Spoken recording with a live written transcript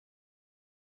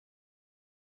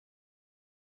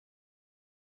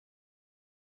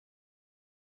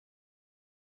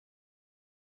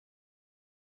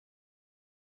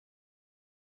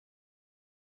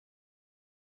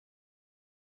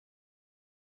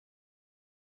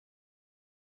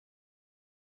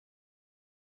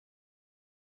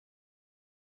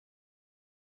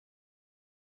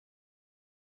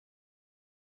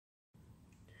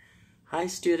Hi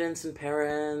students and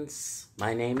parents,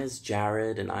 my name is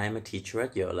Jared and I am a teacher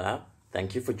at YOLA.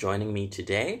 Thank you for joining me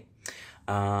today.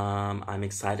 I'm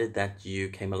excited that you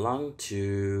came along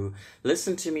to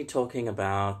listen to me talking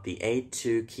about the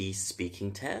A2 key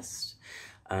speaking test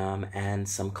and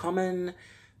some common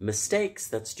mistakes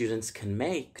that students can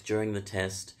make during the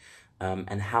test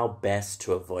and how best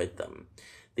to avoid them.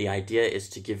 The idea is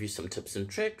to give you some tips and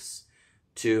tricks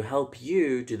to help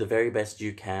you do the very best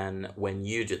you can when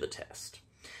you do the test.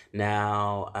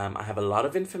 Now, I have a lot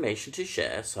of information to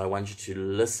share, so I want you to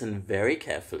listen very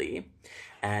carefully.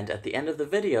 And at the end of the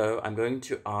video, I'm going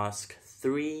to ask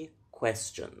 3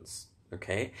 questions,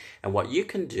 okay? And what you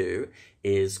can do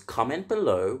is comment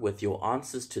below with your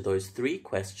answers to those 3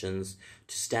 questions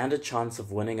to stand a chance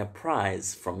of winning a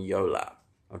prize from YOLA.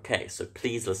 Okay, so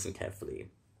please listen carefully.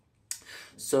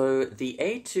 So the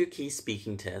A2 key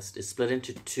speaking test is split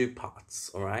into 2 parts,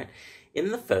 all right?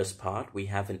 In the first part, we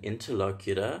have an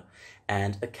interlocutor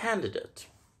and a candidate,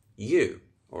 you,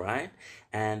 all right?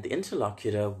 And the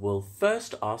interlocutor will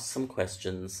first ask some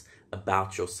questions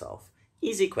about yourself.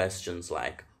 Easy questions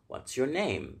like, what's your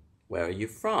name? Where are you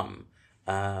from?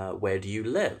 Where do you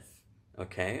live?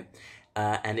 Okay?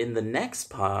 And in the next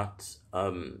part,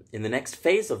 in the next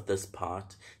phase of this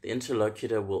part, the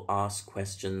interlocutor will ask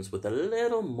questions with a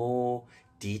little more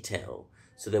detail.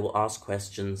 So they will ask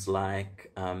questions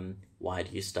like, why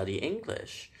do you study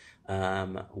English?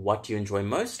 What do you enjoy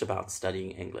most about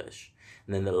studying English?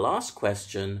 And then the last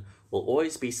question will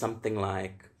always be something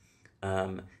like,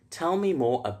 tell me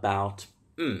more about,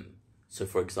 So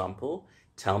for example,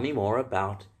 tell me more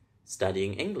about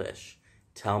studying English.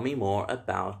 Tell me more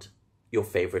about your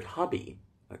favorite hobby,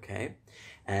 okay?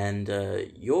 And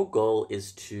your goal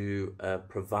is to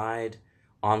provide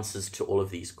answers to all of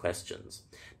these questions.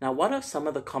 Now, what are some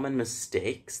of the common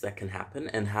mistakes that can happen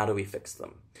and how do we fix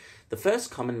them? The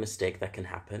first common mistake that can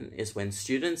happen is when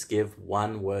students give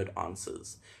one-word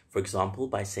answers, for example,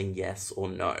 by saying yes or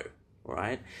no, all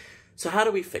right? So how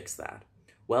do we fix that?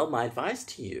 Well, my advice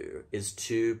to you is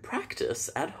to practice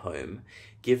at home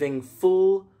giving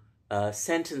full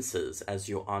sentences as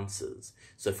your answers.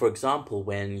 So for example,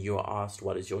 when you're asked,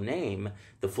 what is your name?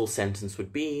 The full sentence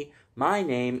would be, my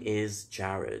name is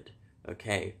Jared.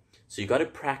 Okay, so you got to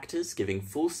practice giving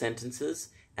full sentences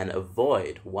and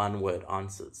avoid one-word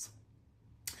answers.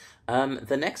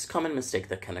 The next common mistake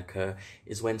that can occur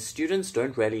is when students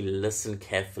don't really listen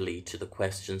carefully to the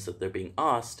questions that they're being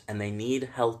asked and they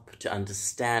need help to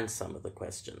understand some of the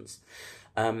questions.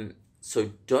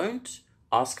 So don't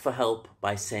ask for help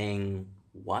by saying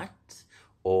what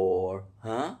or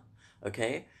huh,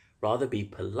 okay? Rather be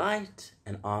polite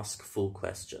and ask full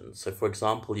questions. So for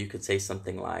example, you could say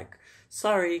something like,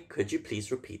 sorry, could you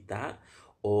please repeat that?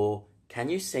 Or can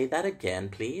you say that again,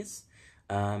 please?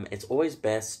 It's always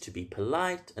best to be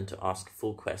polite and to ask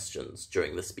full questions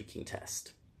during the speaking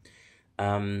test.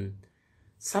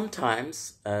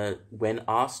 Sometimes when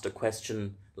asked a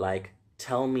question like,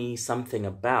 tell me something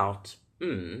about,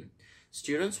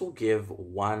 students will give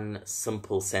one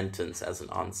simple sentence as an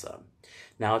answer.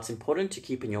 Now, it's important to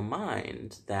keep in your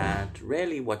mind that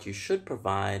really what you should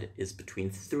provide is between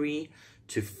 3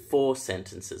 to 4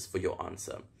 sentences for your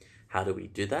answer. How do we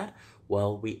do that?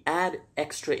 Well, we add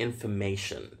extra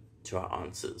information to our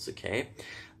answers, okay?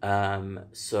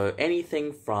 So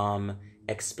anything from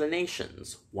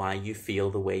explanations, why you feel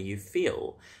the way you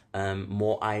feel,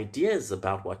 more ideas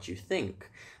about what you think.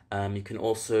 You can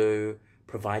also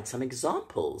provide some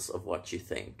examples of what you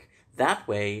think. That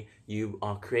way, you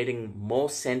are creating more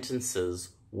sentences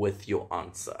with your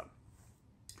answer.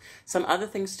 Some other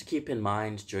things to keep in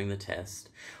mind during the test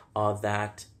are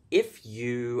that if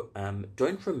you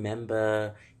don't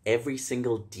remember every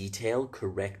single detail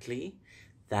correctly,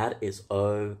 that is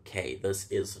okay.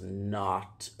 This is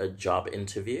not a job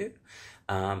interview,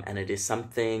 and it is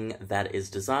something that is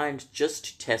designed just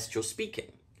to test your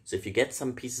speaking. So if you get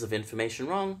some pieces of information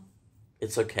wrong,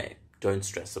 it's okay. Don't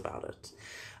stress about it.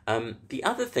 The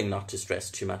other thing not to stress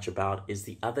too much about is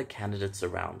the other candidates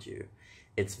around you.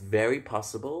 It's very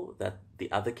possible that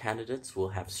the other candidates will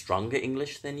have stronger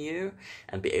English than you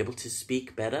and be able to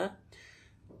speak better.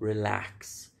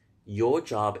 Relax. Your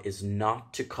job is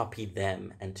not to copy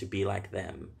them and to be like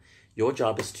them. Your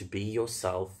job is to be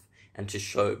yourself and to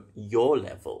show your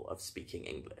level of speaking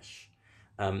English.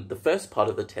 The first part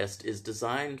of the test is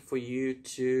designed for you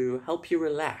to help you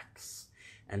relax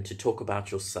and to talk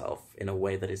about yourself in a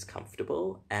way that is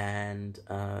comfortable and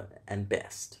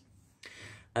best.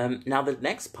 Now, the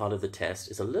next part of the test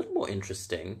is a little more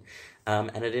interesting,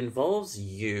 and it involves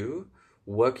you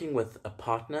working with a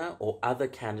partner or other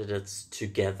candidates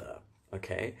together,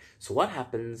 okay? So what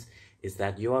happens is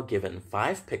that you are given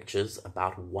 5 pictures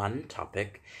about one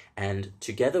topic, and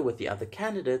together with the other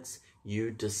candidates,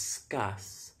 you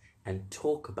discuss and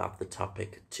talk about the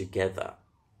topic together,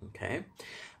 okay?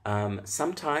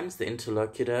 Sometimes the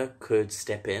interlocutor could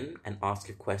step in and ask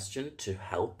a question to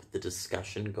help the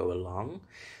discussion go along,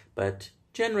 but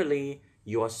generally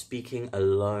you are speaking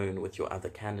alone with your other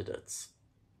candidates.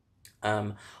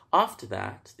 After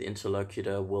that, the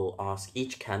interlocutor will ask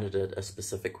each candidate a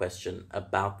specific question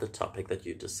about the topic that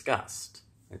you discussed,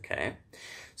 okay?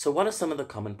 So what are some of the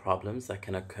common problems that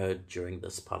can occur during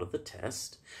this part of the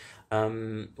test?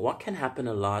 What can happen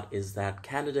a lot is that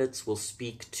candidates will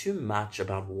speak too much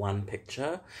about one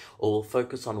picture, or will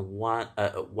focus on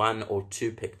one or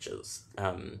two pictures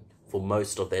for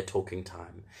most of their talking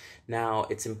time. Now,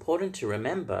 it's important to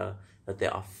remember that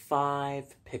there are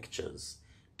 5 pictures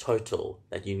total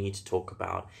that you need to talk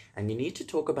about, and you need to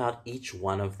talk about each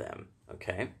one of them,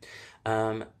 okay?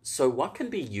 So what can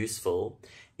be useful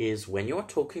is when you're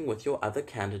talking with your other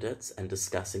candidates and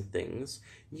discussing things,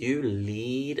 you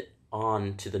lead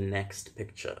on to the next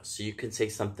picture. So you can say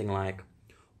something like,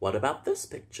 what about this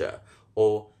picture?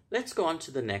 Or let's go on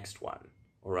to the next one,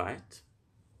 all right?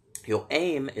 Your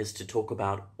aim is to talk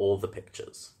about all the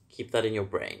pictures. Keep that in your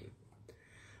brain.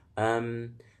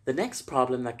 The next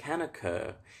problem that can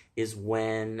occur is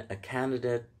when a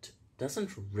candidate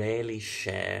doesn't really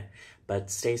share,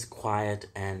 but stays quiet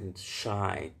and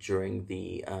shy during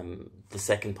the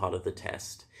second part of the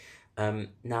test.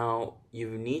 Now,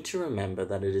 you need to remember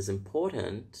that it is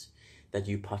important that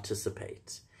you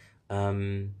participate.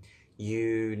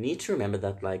 You need to remember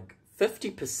that like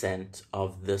 50%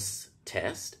 of this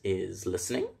test is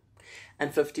listening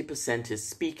and 50% is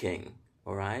speaking.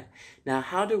 All right. Now,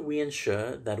 how do we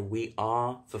ensure that we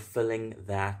are fulfilling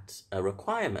that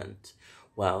requirement?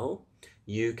 Well,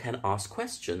 you can ask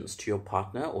questions to your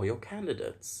partner or your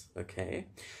candidates, okay?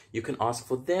 You can ask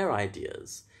for their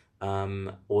ideas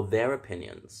or their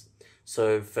opinions.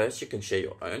 So first you can share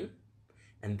your own,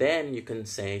 and then you can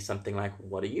say something like,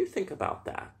 what do you think about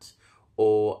that?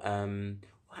 Or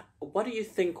what do you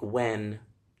think when ...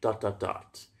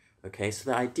 Okay, so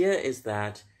the idea is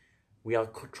that we are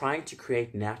trying to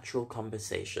create natural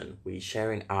conversation. We're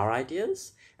sharing our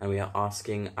ideas and we are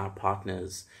asking our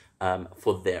partners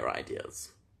for their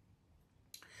ideas.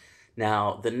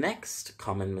 Now, the next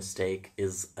common mistake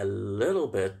is a little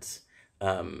bit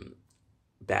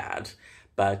bad,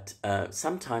 but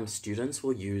sometimes students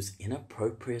will use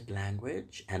inappropriate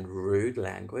language and rude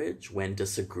language when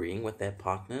disagreeing with their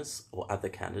partners or other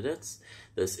candidates.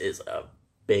 This is a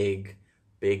big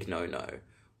no-no.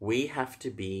 We have to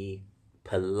be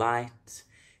polite,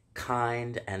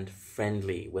 kind, and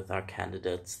friendly with our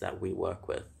candidates that we work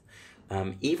with.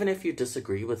 Even if you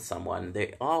disagree with someone,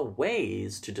 there are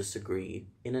ways to disagree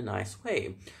in a nice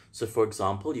way. So for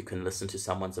example, you can listen to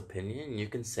someone's opinion and you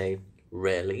can say,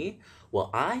 really? Well,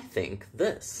 I think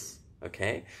this,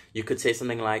 okay? You could say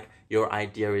something like, your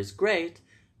idea is great,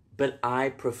 but I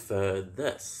prefer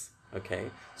this, okay?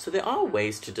 So there are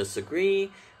ways to disagree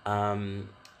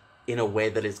in a way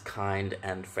that is kind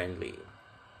and friendly.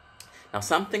 Now,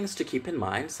 some things to keep in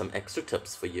mind, some extra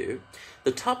tips for you.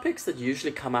 The topics that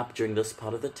usually come up during this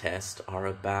part of the test are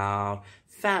about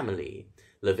family,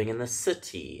 living in the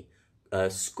city,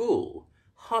 school,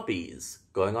 hobbies,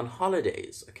 going on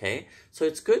holidays, okay? So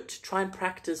it's good to try and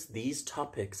practice these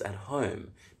topics at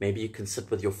home. Maybe you can sit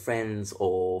with your friends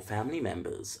or family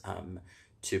members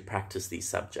to practice these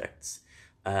subjects.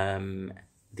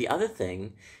 The other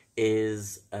thing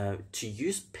is to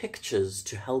use pictures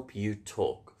to help you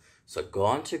talk. So go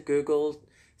on to Google,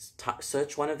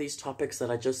 search one of these topics that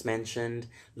I just mentioned,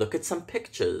 look at some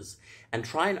pictures, and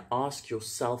try and ask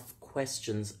yourself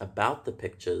questions about the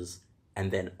pictures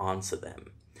and then answer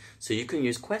them. So you can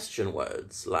use question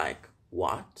words like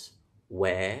what,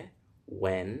 where,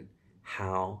 when,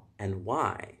 how, and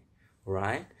why,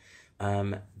 right?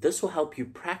 This will help you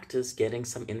practice getting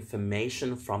some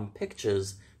information from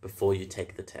pictures before you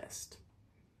take the test.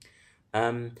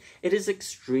 It is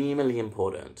extremely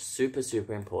important, super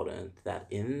important, that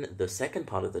in the second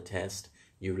part of the test,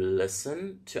 you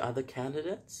listen to other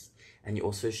candidates and you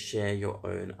also share your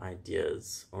own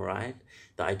ideas, all right?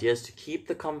 The idea is to keep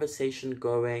the conversation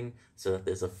going so that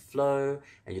there's a flow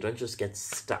and you don't just get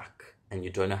stuck and you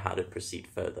don't know how to proceed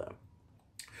further.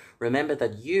 Remember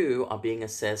that you are being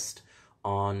assessed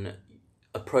on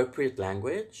appropriate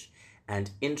language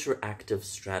and interactive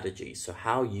strategy, so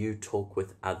how you talk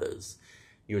with others.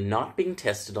 You're not being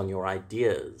tested on your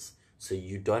ideas, so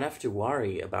you don't have to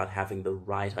worry about having the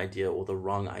right idea or the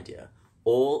wrong idea.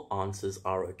 All answers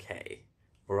are okay,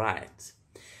 right?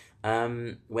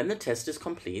 When the test is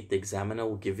complete, the examiner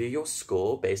will give you your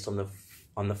score based on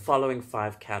the following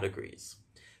 5 categories: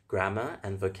 grammar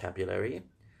and vocabulary,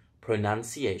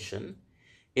 pronunciation,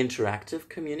 interactive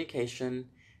communication,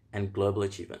 and global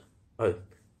achievement. Oh,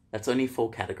 that's only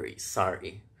 4 categories,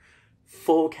 sorry.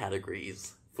 4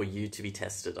 categories for you to be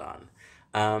tested on.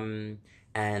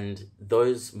 And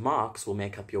those marks will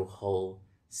make up your whole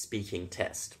speaking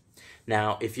test.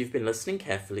 Now, if you've been listening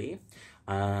carefully,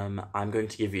 I'm going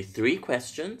to give you 3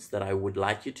 questions that I would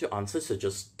like you to answer, so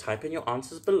just type in your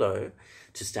answers below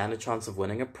to stand a chance of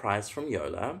winning a prize from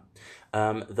YOLA.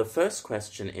 The first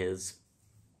question is,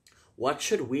 what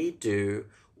should we do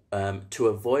to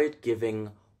avoid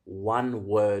giving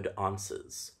one-word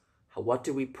answers? What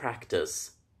do we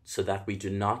practice so that we do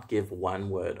not give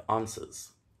one-word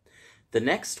answers? The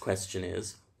next question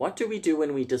is, what do we do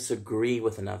when we disagree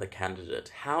with another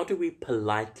candidate? How do we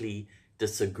politely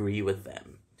disagree with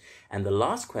them? And the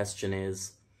last question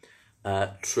is,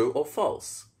 true or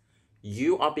false?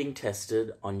 You are being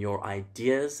tested on your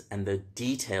ideas and the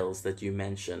details that you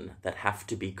mention that have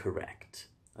to be correct.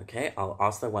 Okay, I'll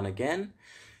ask that one again.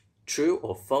 True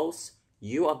or false?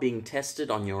 You are being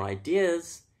tested on your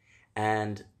ideas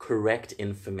and correct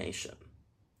information.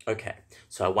 Okay,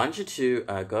 so I want you to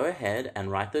go ahead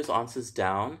and write those answers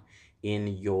down in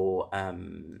your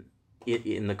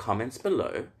in the comments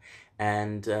below,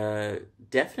 and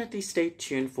definitely stay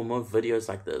tuned for more videos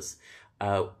like this.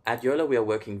 At YOLA, we are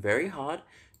working very hard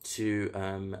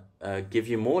to give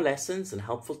you more lessons and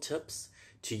helpful tips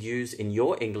to use in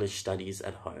your English studies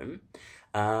at home.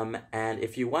 And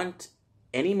if you want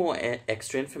any more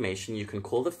extra information, you can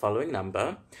call the following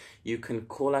number. You can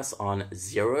call us on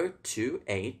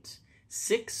 028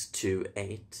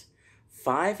 628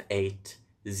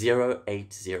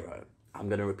 58080. I'm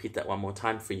going to repeat that one more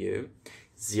time for you.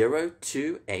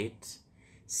 028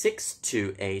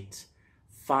 628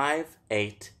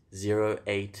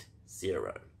 58080.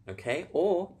 Okay?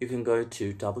 Or you can go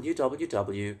to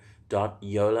www.yola.vn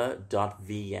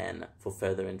for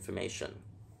further information.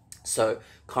 So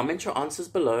comment your answers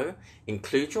below,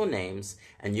 include your names,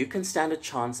 and you can stand a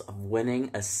chance of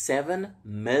winning a 7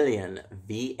 million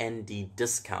VND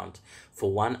discount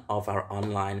for one of our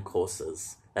online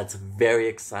courses. That's very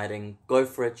exciting. Go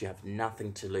for it. You have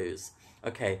nothing to lose.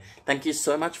 Okay, thank you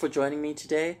so much for joining me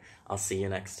today. I'll see you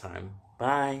next time.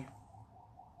 Bye.